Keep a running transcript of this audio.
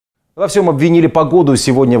Во всем обвинили погоду.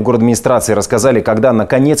 Сегодня в городадминистрации рассказали, когда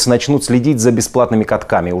наконец начнут следить за бесплатными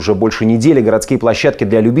катками. Уже больше недели городские площадки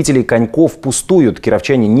для любителей коньков пустуют.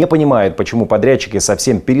 Кировчане не понимают, почему подрядчики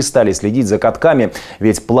совсем перестали следить за катками.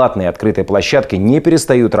 Ведь платные открытые площадки не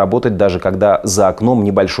перестают работать, даже когда за окном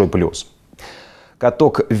небольшой плюс.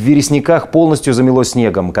 Каток в Вересниках полностью замело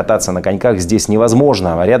снегом. Кататься на коньках здесь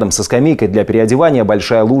невозможно. Рядом со скамейкой для переодевания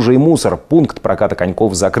большая лужа и мусор. Пункт проката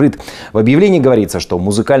коньков закрыт. В объявлении говорится, что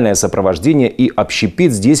музыкальное сопровождение и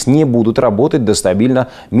общепит здесь не будут работать до стабильно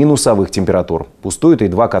минусовых температур. Пустуют и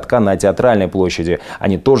два катка на Театральной площади.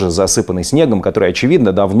 Они тоже засыпаны снегом, который,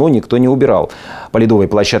 очевидно, давно никто не убирал. По ледовой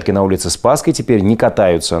площадке на улице Спасской теперь не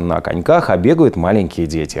катаются на коньках, а бегают маленькие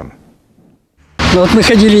дети. Ну вот мы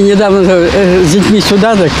ходили недавно с детьми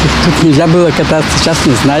сюда, так тут нельзя было кататься, сейчас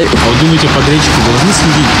не знаю. А вы думаете, подрядчики должны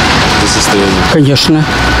следить за состоянием? Конечно.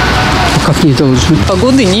 А как не должны?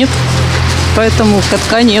 Погоды нет, поэтому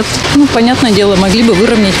катка нет. Ну, понятное дело, могли бы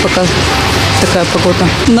выровнять, пока такая погода.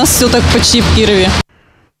 У нас все так почти в Кирове.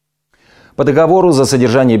 По договору за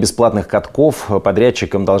содержание бесплатных катков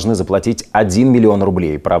подрядчикам должны заплатить 1 миллион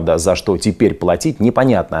рублей. Правда, за что теперь платить,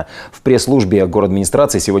 непонятно. В пресс-службе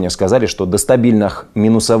городадминистрации сегодня сказали, что до стабильных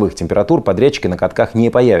минусовых температур подрядчики на катках не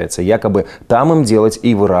появятся. Якобы там им делать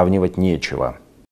и выравнивать нечего.